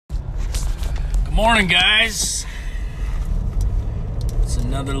Morning, guys. It's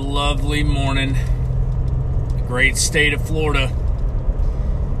another lovely morning. The great state of Florida.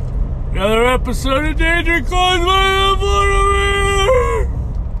 Another episode of Danger Close by Florida.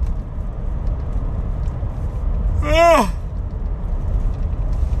 Oh.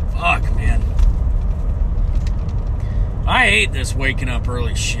 Fuck, man. I hate this waking up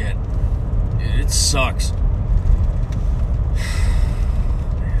early shit. It sucks.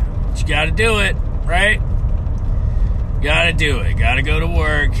 But you gotta do it, right? Gotta do it. Gotta go to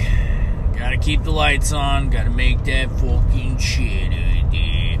work. Gotta keep the lights on. Gotta make that fucking shit.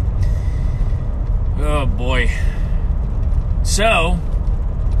 Oh boy. So,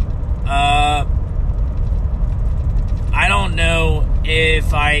 I don't know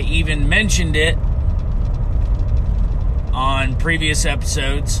if I even mentioned it on previous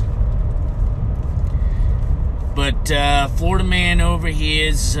episodes, but Florida man over here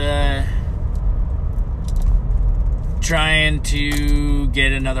is trying to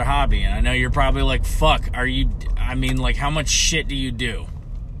get another hobby. And I know you're probably like, fuck, how much shit do you do?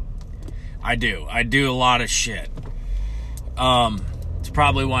 I do a lot of shit. It's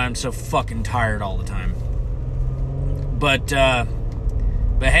probably why I'm so fucking tired all the time. But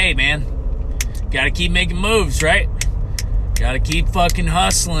hey, man, gotta keep making moves, right? Gotta keep fucking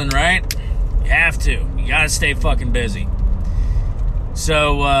hustling, right? You have to. You gotta stay fucking busy.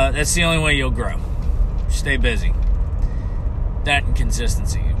 So, that's the only way you'll grow. Stay busy. That and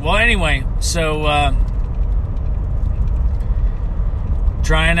consistency. Well, anyway, so,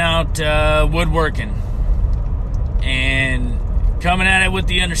 trying out, woodworking. And coming at it with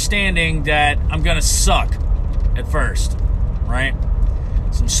the understanding that I'm gonna suck at first, right?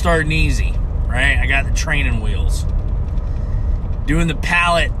 So I'm starting easy, right? I got the training wheels. Doing the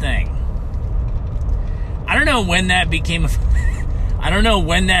pallet thing. I don't know when that became a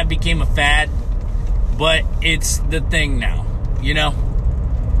fad, but it's the thing now, you know?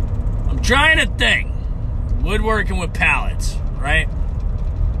 I'm trying a thing. Woodworking with pallets, right?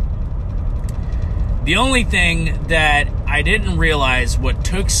 The only thing that I didn't realize what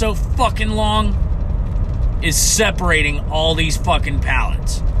took so fucking long is separating all these fucking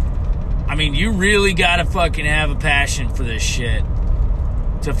pallets. I mean, you really gotta fucking have a passion for this shit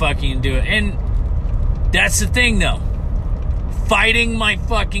to fucking do it. And that's the thing, though. Fighting my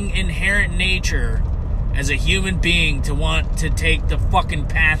fucking inherent nature as a human being to want to take the fucking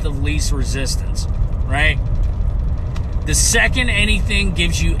path of least resistance, right? The second anything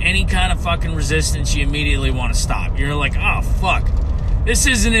gives you any kind of fucking resistance, you immediately want to stop. You're like, oh, fuck. This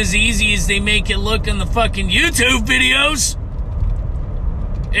isn't as easy as they make it look in the fucking YouTube videos.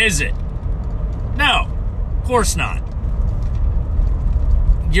 Is it? No, of course not.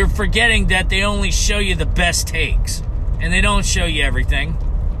 You're forgetting that they only show you the best takes. And they don't show you everything.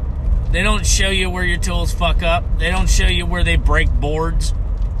 They don't show you where your tools fuck up. They don't show you where they break boards.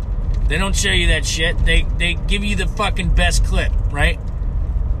 They don't show you that shit. They give you the fucking best clip, right?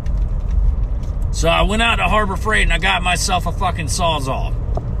 So I went out to Harbor Freight and I got myself a fucking Sawzall.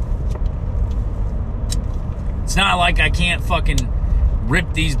 It's not like I can't fucking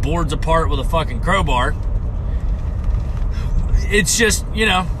rip these boards apart with a fucking crowbar. It's just, you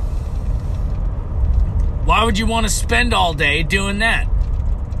know, why would you want to spend all day doing that?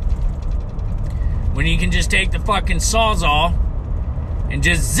 When you can just take the fucking Sawzall and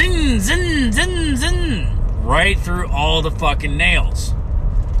just zin, zin, zin, zin, right through all the fucking nails.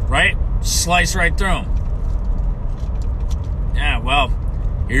 Right? Slice right through them. Yeah, well,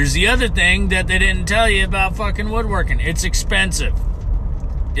 here's the other thing that they didn't tell you about fucking woodworking. It's expensive.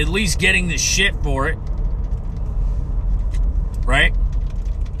 At least getting the shit for it. Right?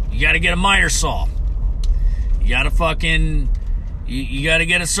 You gotta get a miter saw. You gotta fucking... You gotta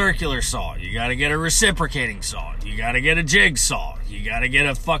get a circular saw. You gotta get a reciprocating saw. You gotta get a jigsaw. You gotta get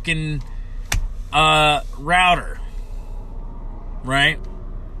a fucking router. Right?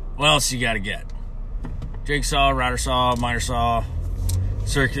 What else you gotta get? Jigsaw, router saw, miter saw,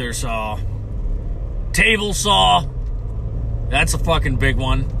 circular saw, table saw. That's a fucking big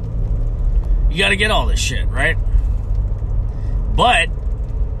one. You gotta get all this shit, right? But,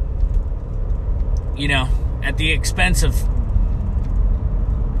 you know, at the expense of...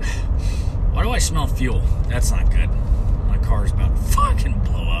 Why do I smell fuel? That's not good. My car's about to fucking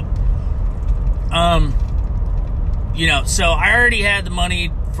blow up. You know, so I already had the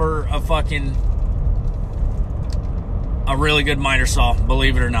money for a really good miter saw,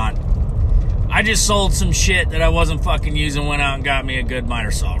 believe it or not. I just sold some shit that I wasn't fucking using, went out and got me a good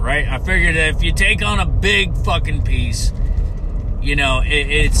miter saw, right? I figured that if you take on a big fucking piece, you know,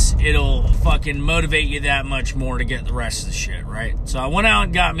 it'll fucking motivate you that much more to get the rest of the shit, right? So I went out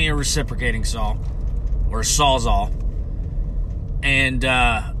and got me a reciprocating saw, or a Sawzall, and,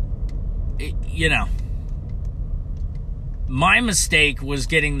 you know, my mistake was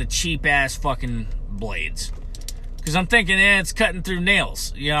getting the cheap-ass fucking blades. Because I'm thinking, it's cutting through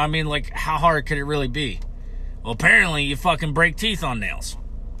nails. You know, I mean, like, how hard could it really be? Well, apparently you fucking break teeth on nails.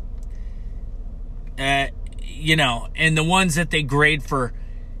 You know, and the ones that they grade for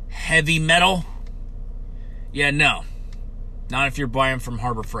heavy metal, yeah, no. Not if you're buying from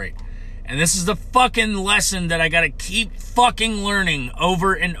Harbor Freight. And this is the fucking lesson that I gotta keep fucking learning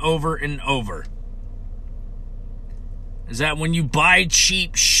over and over and over. Is that when you buy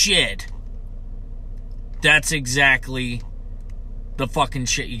cheap shit, that's exactly the fucking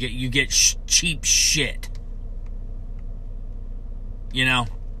shit you get. You get cheap shit. You know?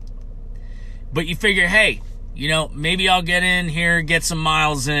 But you figure, hey, you know, maybe I'll get in here, get some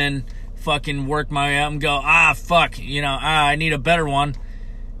miles in, fucking work my way up and go, fuck, you know, I need a better one,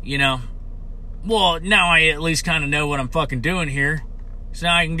 you know. Well, now I at least kind of know what I'm fucking doing here. So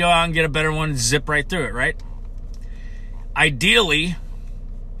now I can go out and get a better one and zip right through it, right? Ideally,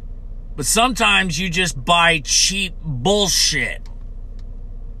 but sometimes you just buy cheap bullshit.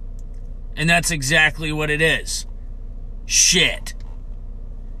 And that's exactly what it is. Shit.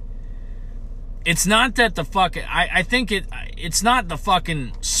 It's not that the fucking... I think it's not the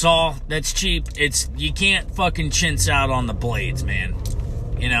fucking saw that's cheap. It's... You can't fucking chintz out on the blades, man.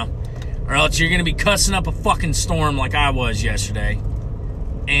 You know? Or else you're gonna be cussing up a fucking storm like I was yesterday.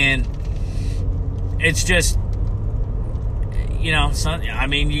 And... It's just... You know, I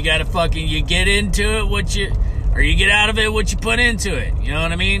mean, you gotta fucking... You get into it what you... Or you get out of it what you put into it. You know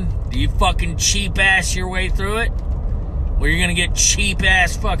what I mean? Do you fucking cheap-ass your way through it? Well, you're gonna get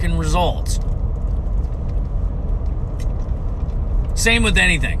cheap-ass fucking results. Same with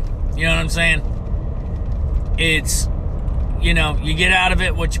anything. You know what I'm saying? It's, you know, you get out of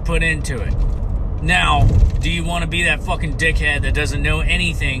it what you put into it. Now, do you want to be that fucking dickhead that doesn't know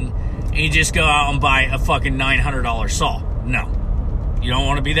anything and you just go out and buy a fucking $900 saw? No. You don't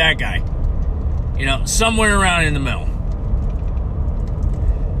want to be that guy. You know, somewhere around in the middle.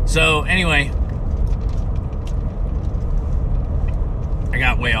 So, anyway, I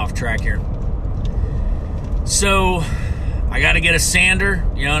got way off track here. So... I gotta get a sander,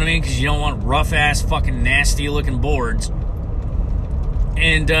 you know what I mean? Because you don't want rough-ass, fucking nasty-looking boards.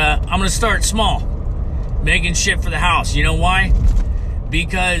 And I'm gonna start small. Making shit for the house. You know why?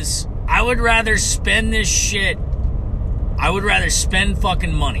 Because I would rather spend this shit... I would rather spend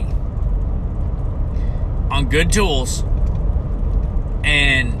fucking money on good tools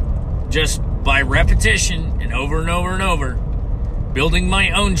and just by repetition and over and over and over, building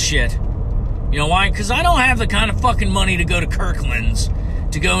my own shit. You know why? Because I don't have the kind of fucking money to go to Kirkland's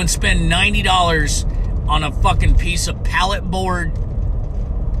to go and spend $90 on a fucking piece of pallet board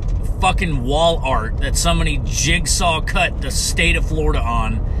fucking wall art that somebody jigsaw cut the state of Florida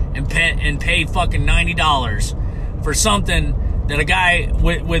on and pay fucking $90 for something that a guy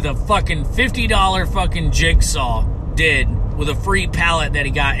with a fucking $50 fucking jigsaw did with a free pallet that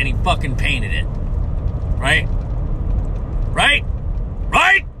he got and he fucking painted it. Right? Right?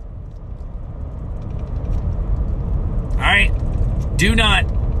 Right? Alright? Do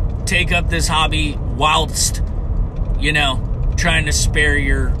not take up this hobby whilst, you know, trying to spare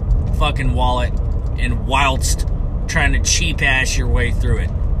your fucking wallet and whilst trying to cheap-ass your way through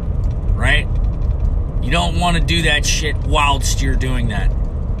it. Right? You don't want to do that shit whilst you're doing that.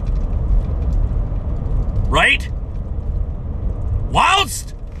 Right?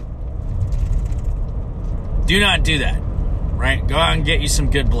 Whilst? Do not do that. Right? Go out and get you some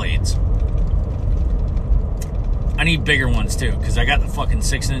good blades. I need bigger ones too, because I got the fucking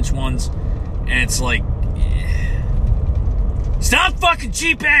 6-inch ones, and it's like, stop fucking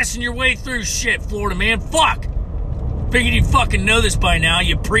cheap-assing your way through shit, Florida man. Fuck! Figured you fucking know this by now.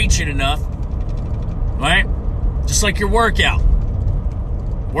 You preach it enough. Right? Just like your workout.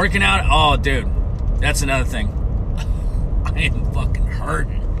 Working out, oh, dude, that's another thing. I am fucking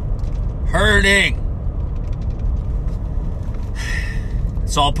hurting. Hurting!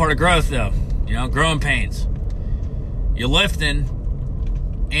 It's all part of growth, though. You know, growing pains. You're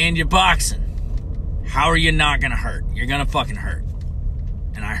lifting and you're boxing. How are you not gonna hurt? You're gonna fucking hurt.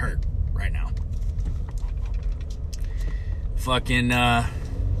 And I hurt right now. Fucking,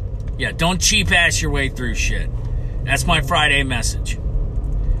 yeah, don't cheap-ass your way through shit. That's my Friday message.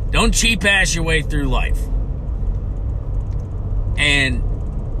 Don't cheap-ass your way through life. And,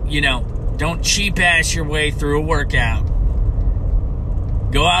 you know, don't cheap-ass your way through a workout.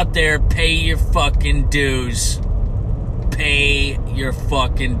 Go out there, pay your fucking dues. pay your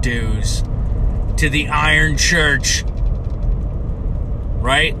fucking dues to the Iron Church,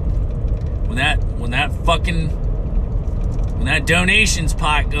 right? When that donations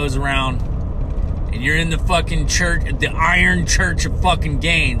pot goes around and you're in the fucking church, the Iron Church of fucking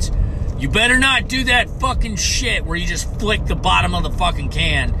Gaines, you better not do that fucking shit where you just flick the bottom of the fucking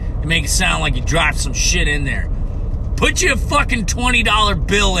can and make it sound like you dropped some shit in there. Put you a fucking $20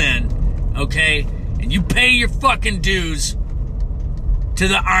 bill in, okay? And you pay your fucking dues to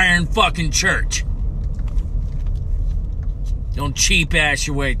the Iron fucking Church. Don't cheap ass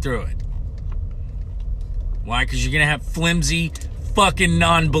your way through it. Why? Because you're going to have flimsy fucking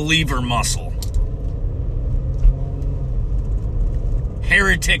non-believer muscle.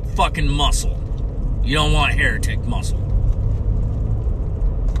 Heretic fucking muscle. You don't want heretic muscle.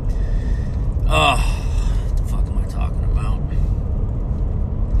 What the fuck am I talking about?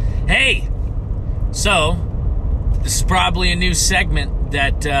 Hey! So, this is probably a new segment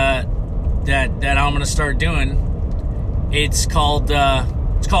that I'm going to start doing. It's called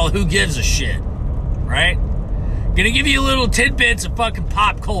Who Gives a Shit, right? Gonna give you little tidbits of fucking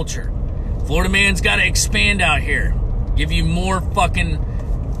pop culture. Florida man's got to expand out here. Give you more fucking,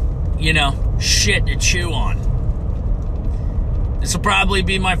 shit to chew on. This will probably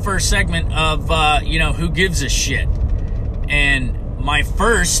be my first segment of, Who Gives a Shit. And my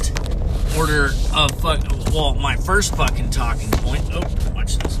first order of, my first fucking talking point. Oh,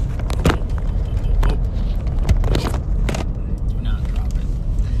 watch this.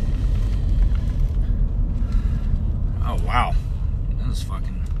 Wow, that was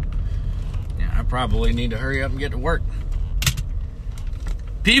fucking... Yeah, I probably need to hurry up and get to work.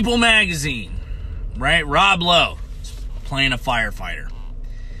 People Magazine, right? Rob Lowe is playing a firefighter.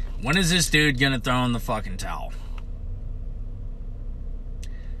 When is this dude gonna throw in the fucking towel?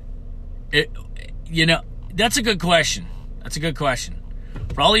 That's a good question. That's a good question.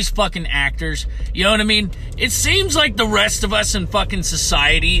 For all these fucking actors, you know what I mean? It seems like the rest of us in fucking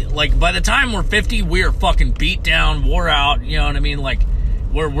society, like, by the time we're 50, we're fucking beat down, wore out, you know what I mean? Like,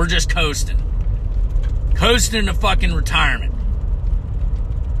 we're just coasting. Coasting to fucking retirement.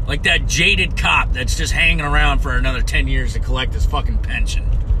 Like that jaded cop that's just hanging around for another 10 years to collect his fucking pension.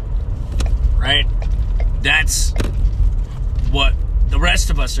 Right? That's what the rest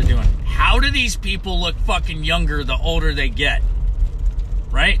of us are doing. How do these people look fucking younger the older they get?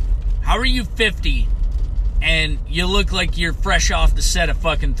 Right? How are you 50 and you look like you're fresh off the set of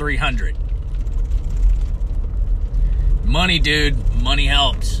fucking 300? Money, dude. Money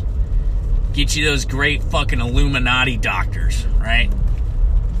helps. Get you those great fucking Illuminati doctors, right?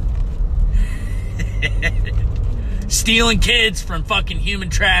 Stealing kids from fucking human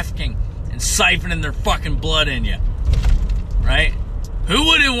trafficking and siphoning their fucking blood in you. Right? Who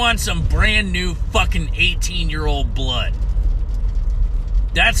wouldn't want some brand new fucking 18-year-old blood?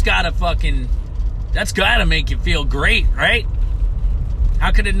 That's gotta make you feel great, right?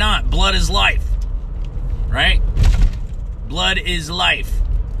 How could it not? Blood is life, right? Blood is life.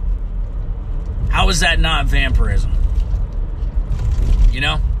 How is that not vampirism?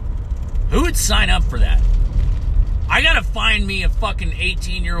 Who would sign up for that? I gotta find me a fucking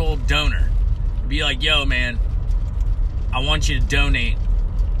 18-year-old donor. Be like, yo, man, I want you to donate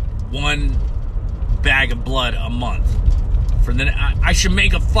 1 bag of blood a month. I should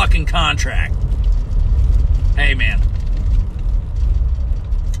make a fucking contract. Hey, man.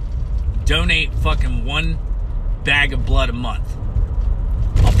 Donate fucking 1 bag of blood a month.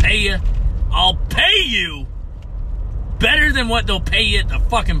 I'll pay you better than what they'll pay you at the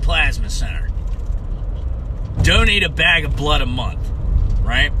fucking plasma center. Donate a bag of blood a month,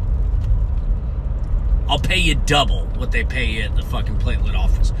 right? I'll pay you double what they pay you at the fucking platelet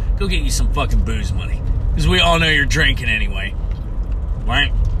office. Go get you some fucking booze money. Because we all know you're drinking anyway.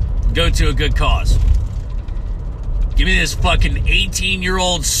 Right? Go to a good cause. Give me this fucking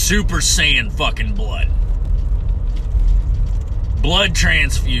 18-year-old Super Saiyan fucking blood. Blood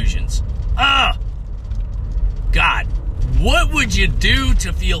transfusions. God. What would you do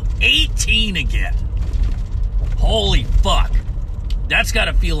to feel 18 again? Holy fuck. That's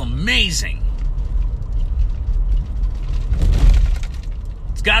gotta feel amazing.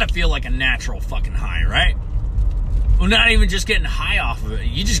 It's gotta feel like a natural fucking high, right? Well, not even just getting high off of it.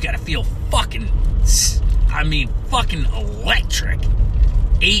 You just gotta feel fucking electric.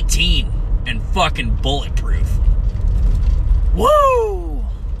 18 and fucking bulletproof. Woo!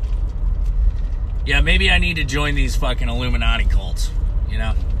 Yeah, maybe I need to join these fucking Illuminati cults,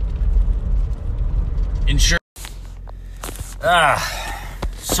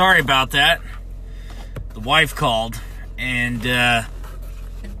 Sorry about that. The wife called and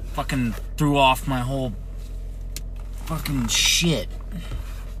fucking threw off my whole fucking shit.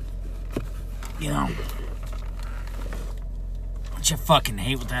 You know. Don't you fucking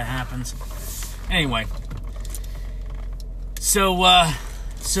hate when that happens? Anyway. So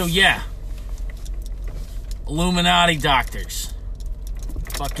yeah. Illuminati doctors.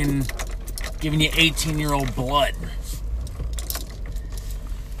 Fucking giving you 18-year-old blood.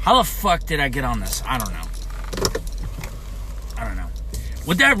 How the fuck did I get on this? I don't know.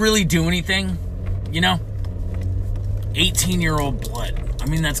 Would that really do anything? You know? 18-year-old blood. I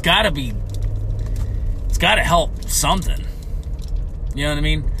mean, that's gotta be... It's gotta help something. You know what I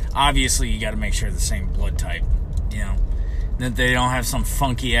mean? Obviously, you gotta make sure the same blood type. You know? That they don't have some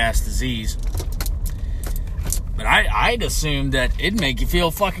funky-ass disease. But I'd assume that it'd make you feel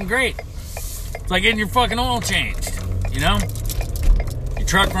fucking great. It's like getting your fucking oil changed. You know? Your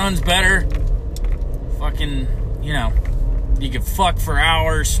truck runs better. Fucking, you know... You can fuck for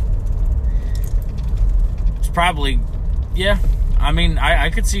hours. It's probably, yeah. I mean, I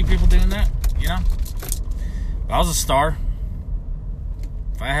could see people doing that, you know? If I was a star,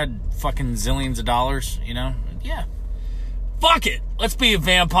 if I had fucking zillions of dollars, you know? Yeah. Fuck it. Let's be a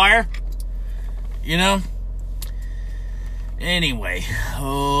vampire. You know? Anyway.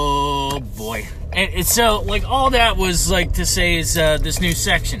 Oh, boy. And so, like, all that was, like, to say is this new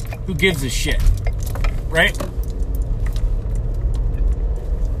section. Who gives a shit? Right?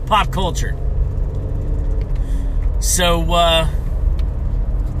 Pop culture. So,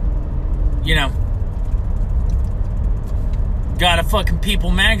 you know, got a fucking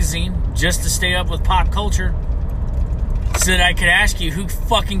People magazine just to stay up with pop culture so that I could ask you who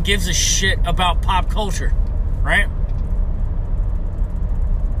fucking gives a shit about pop culture, right?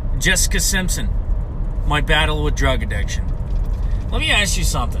 Jessica Simpson, my battle with drug addiction. Let me ask you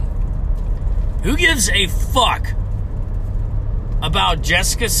something. Who gives a fuck about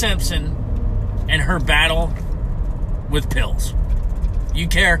Jessica Simpson and her battle with pills? You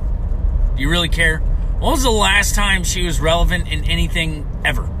care? Do you really care? When was the last time she was relevant in anything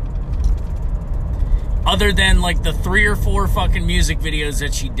ever? Other than like the 3 or 4 fucking music videos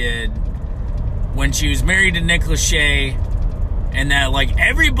that she did when she was married to Nick Lachey, and that like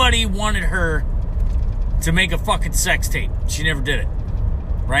everybody wanted her to make a fucking sex tape. She never did it.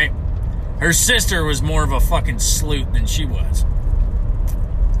 Right? Her sister was more of a fucking sleuth than she was.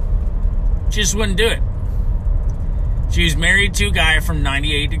 She just wouldn't do it. She was married to a guy from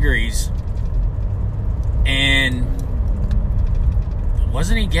 98 Degrees. And...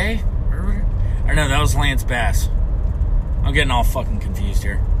 wasn't he gay? Or no, that was Lance Bass. I'm getting all fucking confused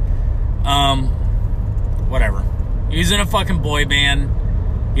here. Whatever. He was in a fucking boy band.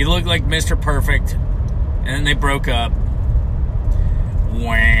 He looked like Mr. Perfect. And then they broke up.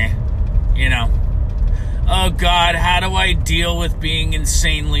 Wah. You know. Oh God, how do I deal with being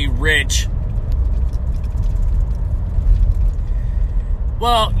insanely rich?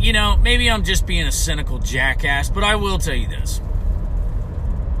 Well, you know, maybe I'm just being a cynical jackass, but I will tell you this.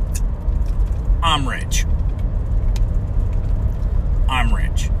 I'm rich. I'm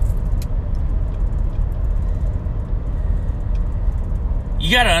rich.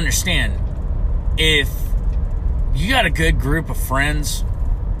 You gotta understand, if you got a good group of friends,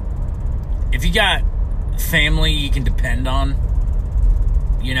 if you got family you can depend on,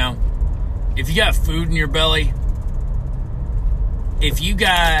 you know, if you got food in your belly, if you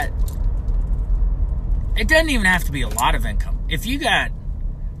got, it doesn't even have to be a lot of income. If you got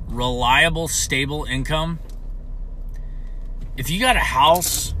reliable, stable income, if you got a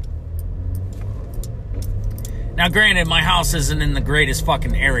house, now granted, my house isn't in the greatest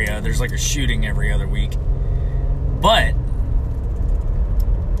fucking area. There's like a shooting every other week. But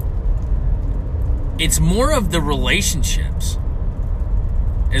it's more of the relationships,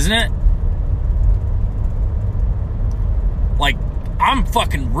 isn't it? Like, I'm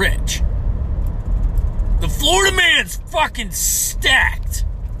fucking rich. The Florida man's fucking stacked.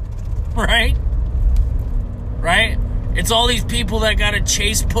 Right? Right? It's all these people that gotta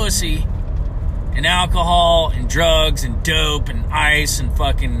chase pussy and alcohol and drugs and dope and ice and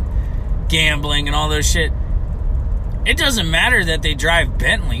fucking gambling and all those shit. It doesn't matter that they drive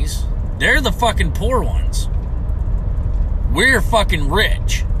Bentleys. They're the fucking poor ones. We're fucking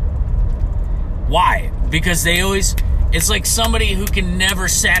rich. Why? Because they always... It's like somebody who can never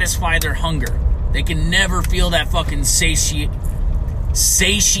satisfy their hunger. They can never feel that fucking satiation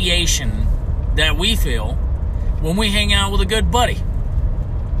that we feel when we hang out with a good buddy.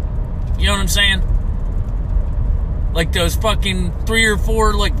 You know what I'm saying? Like those fucking 3 or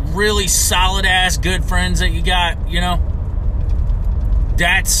 4 like really solid ass good friends that you got, you know?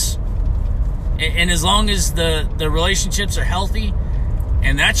 That's... And as long as the relationships are healthy,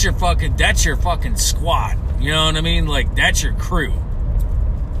 and that's your fucking squad. You know what I mean? Like, that's your crew.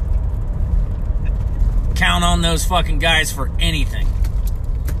 Count on those fucking guys for anything.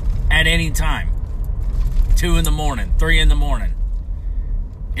 At any time. 2 in the morning, 3 in the morning.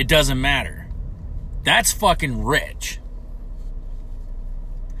 It doesn't matter. That's fucking rich.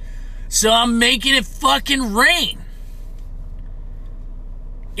 So I'm making it fucking rain.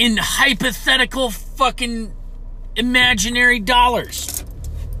 In hypothetical fucking imaginary dollars.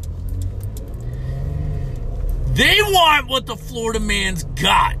 They want what the Florida man's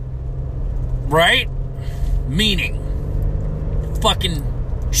got. Right? Meaning,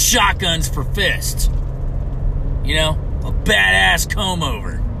 fucking shotguns for fists. You know? A badass comb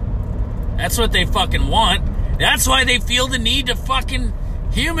over. That's what they fucking want. That's why they feel the need to fucking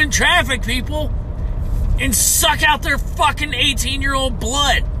human traffic people and suck out their fucking 18-year-old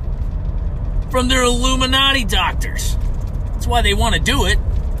blood from their Illuminati doctors. That's why they want to do it.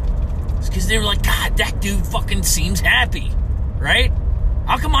 It's because they were like, God, that dude fucking seems happy. Right?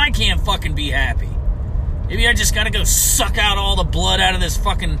 How come I can't fucking be happy? Maybe I just gotta go suck out all the blood out of this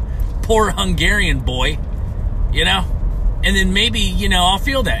fucking poor Hungarian boy. You know? And then maybe, you know, I'll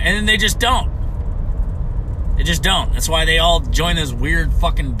feel that. And then they just don't. They just don't. That's why they all join those weird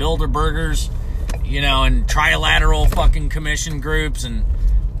fucking Bilderbergers, you know, and trilateral fucking commission groups and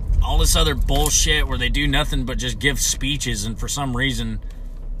all this other bullshit where they do nothing but just give speeches, and for some reason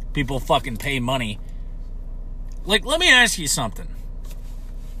people fucking pay money. Like, let me ask you something.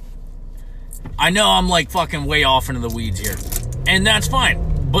 I know I'm like fucking way off into the weeds here, and that's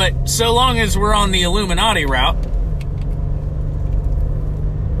fine. But so long as we're on the Illuminati route,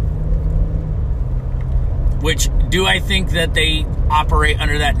 which, do I think that they operate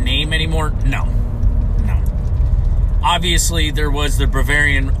under that name anymore? No. No. Obviously, there was the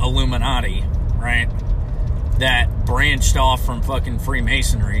Bavarian Illuminati, right? That branched off from fucking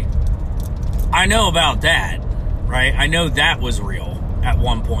Freemasonry. I know about that, right? I know that was real at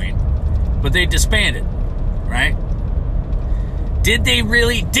one point. But they disbanded, right? Did they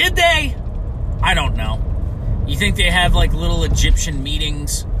really? Did they? I don't know. You think they have like little Egyptian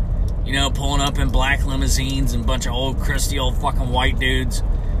meetings, you know, pulling up in black limousines and a bunch of old, crusty old fucking white dudes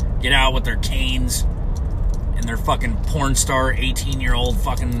get out with their canes and their fucking porn star 18-year-old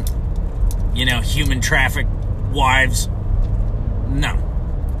fucking, you know, human traffic wives?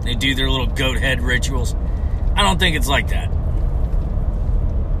 No. They do their little goat head rituals. I don't think it's like that.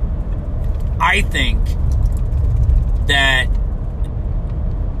 I think that,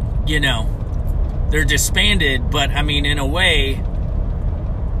 you know, they're disbanded, but I mean, in a way,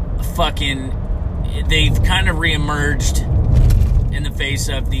 fucking, they've kind of reemerged in the face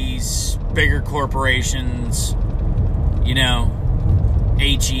of these bigger corporations, you know,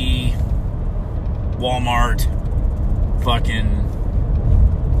 HE, Walmart, fucking.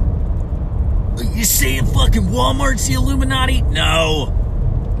 You saying fucking Walmart's the Illuminati? No.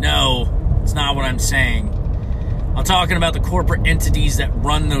 It's not what I'm saying. I'm talking about the corporate entities that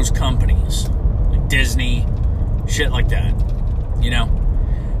run those companies. Like Disney, shit like that. You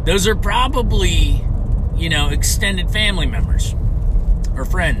know? Those are probably, you know, extended family members. Or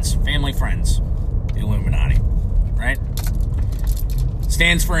friends. Family friends. The Illuminati. Right?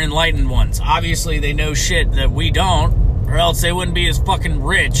 Stands for enlightened ones. Obviously, they know shit that we don't, or else they wouldn't be as fucking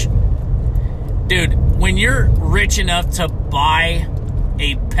rich. Dude, when you're rich enough to buy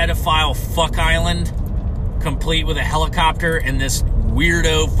a pedophile fuck island, complete with a helicopter and this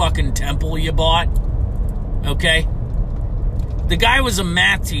weirdo fucking temple you bought, okay? The guy was a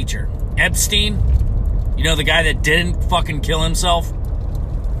math teacher. Epstein, you know, the guy that didn't fucking kill himself?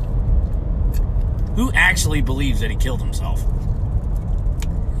 Who actually believes that he killed himself?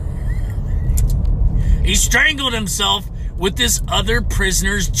 He strangled himself with this other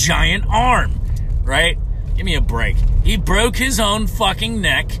prisoner's giant arm, right? Give me a break. He broke his own fucking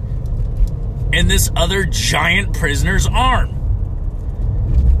neck in this other giant prisoner's arm.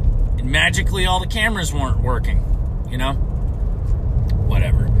 And magically all the cameras weren't working, you know?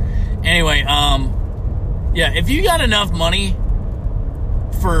 Whatever. Anyway, yeah, if you got enough money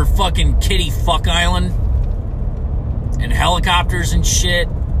for fucking Kitty Fuck Island and helicopters and shit,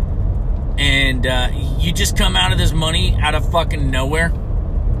 and you just come out of this money out of fucking nowhere,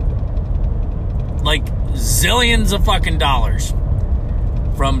 like zillions of fucking dollars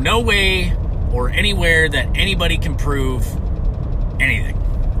from no way or anywhere that anybody can prove anything.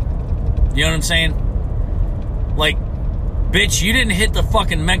 You know what I'm saying? Like, bitch, you didn't hit the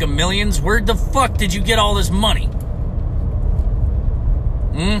fucking Mega Millions. Where the fuck did you get all this money?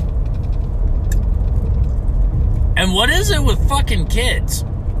 And what is it with fucking kids?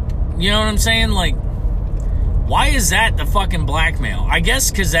 You know what I'm saying? Like, why is that the fucking blackmail? I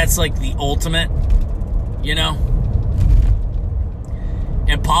guess because that's like the ultimate you know?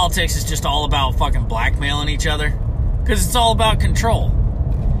 And politics is just all about fucking blackmailing each other. Because it's all about control.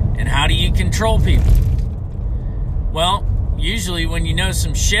 And how do you control people? Well, usually when you know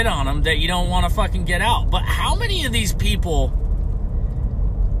some shit on them that you don't want to fucking get out. But how many of these people,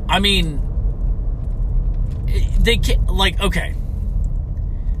 I mean, they can't, like, okay.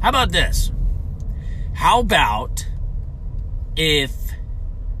 How about this? How about if,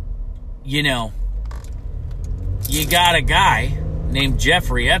 you know, you got a guy named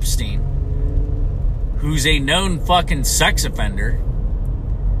Jeffrey Epstein who's a known fucking sex offender,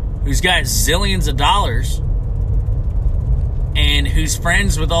 who's got zillions of dollars, and who's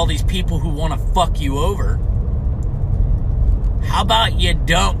friends with all these people who want to fuck you over. How about you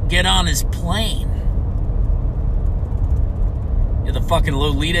don't get on his plane? You're the fucking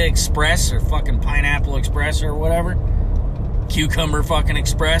Lolita Express or fucking Pineapple Express or whatever. Cucumber fucking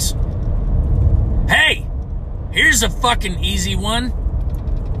Express. Hey, here's a fucking easy one.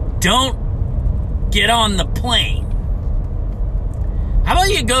 Don't get on the plane. How about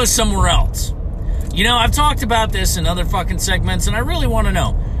you go somewhere else? You know, I've talked about this in other fucking segments, and I really want to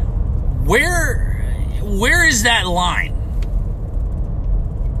know, where is that line?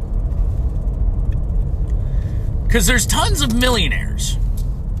 Because there's tons of millionaires.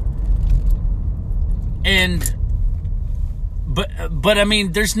 But I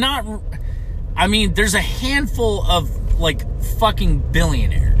mean, there's a handful of, like, fucking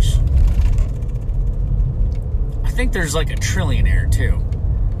billionaires. I think there's, like, a trillionaire, too.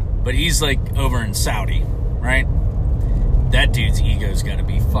 But he's, like, over in Saudi, right? That dude's ego's got to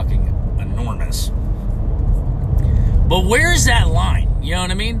be fucking enormous. But where's that line? You know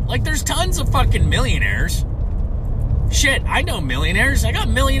what I mean? Like, there's tons of fucking millionaires. Shit, I know millionaires. I got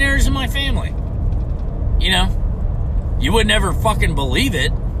millionaires in my family. You know? You would never fucking believe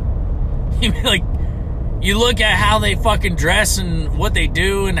it. You'd be like, you look at how they fucking dress and what they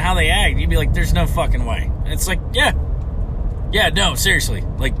do and how they act, you'd be like, there's no fucking way. And it's like, yeah. Yeah, no, seriously.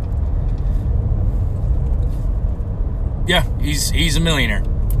 Like, yeah, he's a millionaire.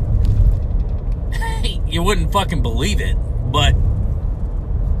 You wouldn't fucking believe it, but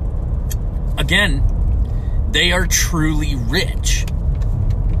again, they are truly rich.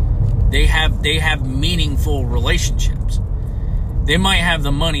 They have meaningful relationships. They might have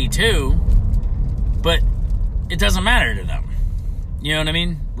the money too, but it doesn't matter to them. You know what I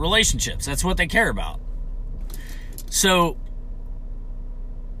mean? Relationships, that's what they care about. So,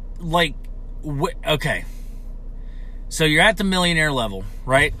 like, okay. So you're at the millionaire level,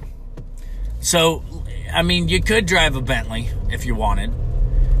 right? So, I mean, you could drive a Bentley if you wanted,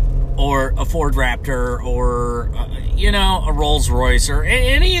 or a Ford Raptor, or, you know, a Rolls Royce, or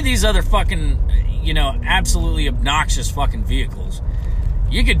any of these other fucking, you know, absolutely obnoxious fucking vehicles.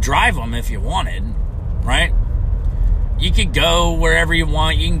 You could drive them if you wanted, right? You could go wherever you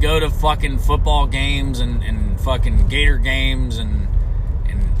want. You can go to fucking football games and fucking Gator games and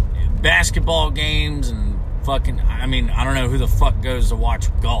basketball games and fucking, I mean, I don't know who the fuck goes to watch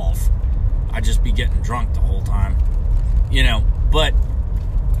golf. I'd just be getting drunk the whole time, you know, but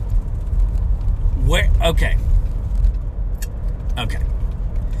where, okay.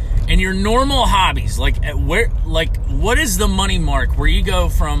 And your normal hobbies, like, where, like, what is the money mark where you go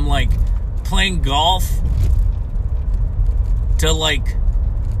from, like, playing golf to, like,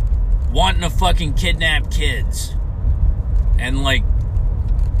 wanting to fucking kidnap kids and, like,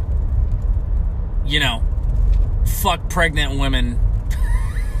 you know, fuck pregnant women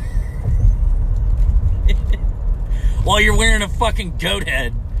while you're wearing a fucking goat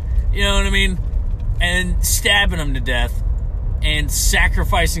head, you know what I mean? And stabbing them to death and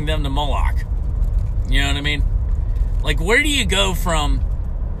sacrificing them to Moloch. You know what I mean? Like, where do you go from,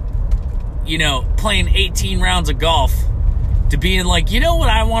 you know, playing 18 rounds of golf to being like, you know what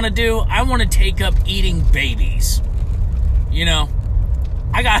I want to do? I want to take up eating babies. You know,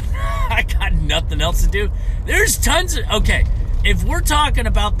 I got nothing else to do. There's tons of, okay, if we're talking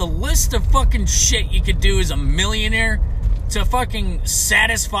about the list of fucking shit you could do as a millionaire to fucking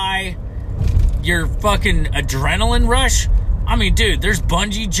satisfy your fucking adrenaline rush, I mean, dude, there's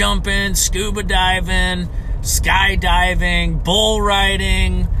bungee jumping, scuba diving, skydiving, bull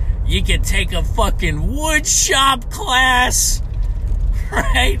riding. You could take a fucking wood shop class,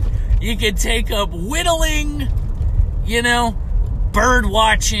 right? You could take up whittling, you know, bird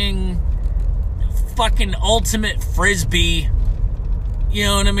watching, fucking ultimate frisbee, you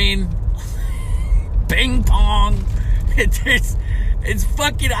know what I mean? Ping pong. It's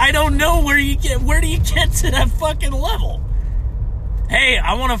fucking, I don't know where do you get to that fucking level? Hey,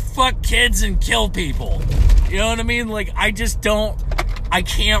 I want to fuck kids and kill people. You know what I mean? Like, I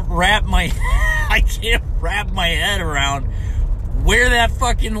can't wrap my I can't wrap my head around where that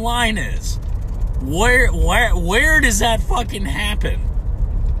fucking line is. Where does that fucking happen?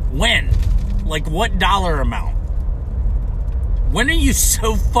 When? Like, what dollar amount? When are you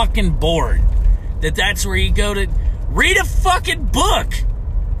so fucking bored that that's where you go to read a fucking book?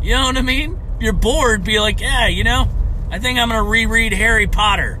 You know what I mean? If you're bored, be like, yeah, you know, I think I'm going to reread Harry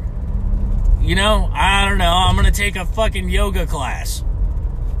Potter. You know, I don't know, I'm going to take a fucking yoga class.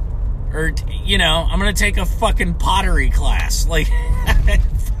 Or, you know, I'm going to take a fucking pottery class. Like,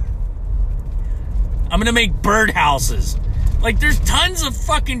 I'm going to make birdhouses. Like, there's tons of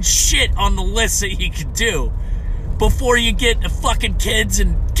fucking shit on the list that you could do before you get to fucking kids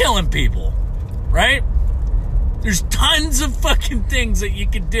and killing people, right? There's tons of fucking things that you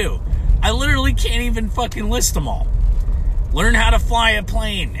could do. I literally can't even fucking list them all. Learn how to fly a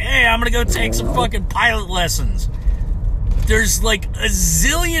plane. Hey, I'm gonna go take some fucking pilot lessons. There's like a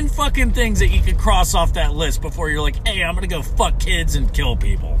zillion fucking things that you could cross off that list before you're like, hey, I'm gonna go fuck kids and kill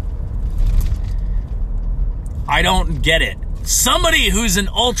people. I don't get it. Somebody who's an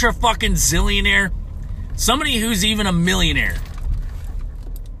ultra fucking zillionaire, somebody who's even a millionaire,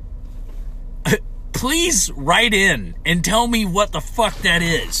 please write in and tell me what the fuck that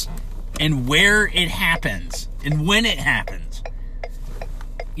is and where it happens and when it happens.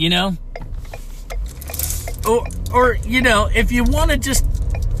 You know? Or you know, if you want to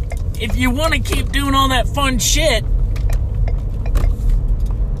keep doing all that fun shit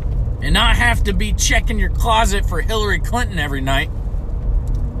and not have to be checking your closet for Hillary Clinton every night,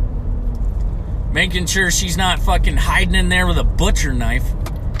 making sure she's not fucking hiding in there with a butcher knife,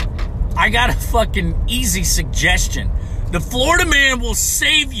 I got a fucking easy suggestion. The Florida Man will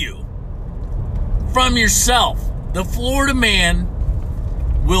save you from yourself. The Florida Man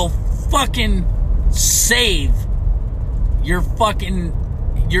will fucking save your fucking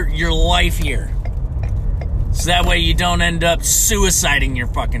your life here. So that way you don't end up suiciding your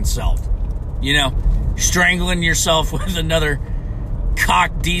fucking self. You know, strangling yourself with another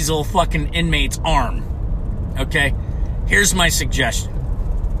cock diesel fucking inmate's arm. Okay? Here's my suggestion.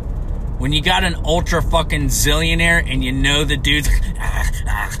 When you got an ultra fucking zillionaire and you know the dude's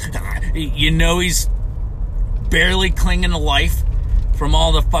you know he's barely clinging to life from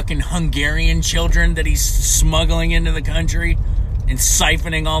all the fucking Hungarian children that he's smuggling into the country and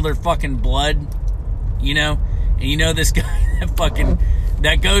siphoning all their fucking blood, you know? And you know this guy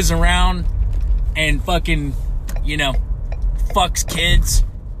that goes around and fucking, you know, fucks kids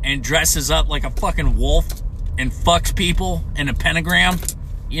and dresses up like a fucking wolf and fucks people in a pentagram,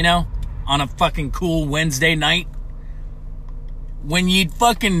 you know, on a fucking cool Wednesday night. When you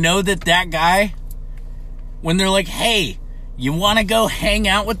fucking know that guy, when they're like, hey, you want to go hang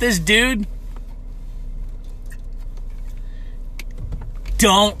out with this dude?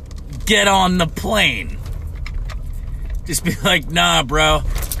 Don't get on the plane. Just be like, nah, bro,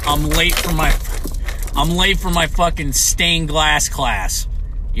 I'm late for my fucking stained glass class.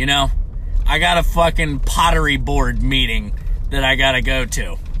 You know, I got a fucking pottery board meeting that I gotta go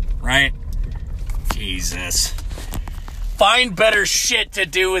to, right? Jesus. Find better shit to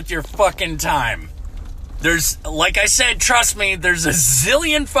do with your fucking time. There's, like I said, trust me, there's a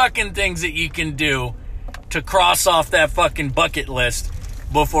zillion fucking things that you can do to cross off that fucking bucket list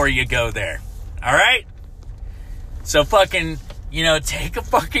before you go there. Alright? So fucking, you know, take a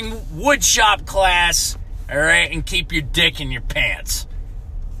fucking woodshop class, alright, and keep your dick in your pants.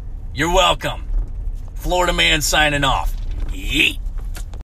 You're welcome. Florida Man signing off. Yeet.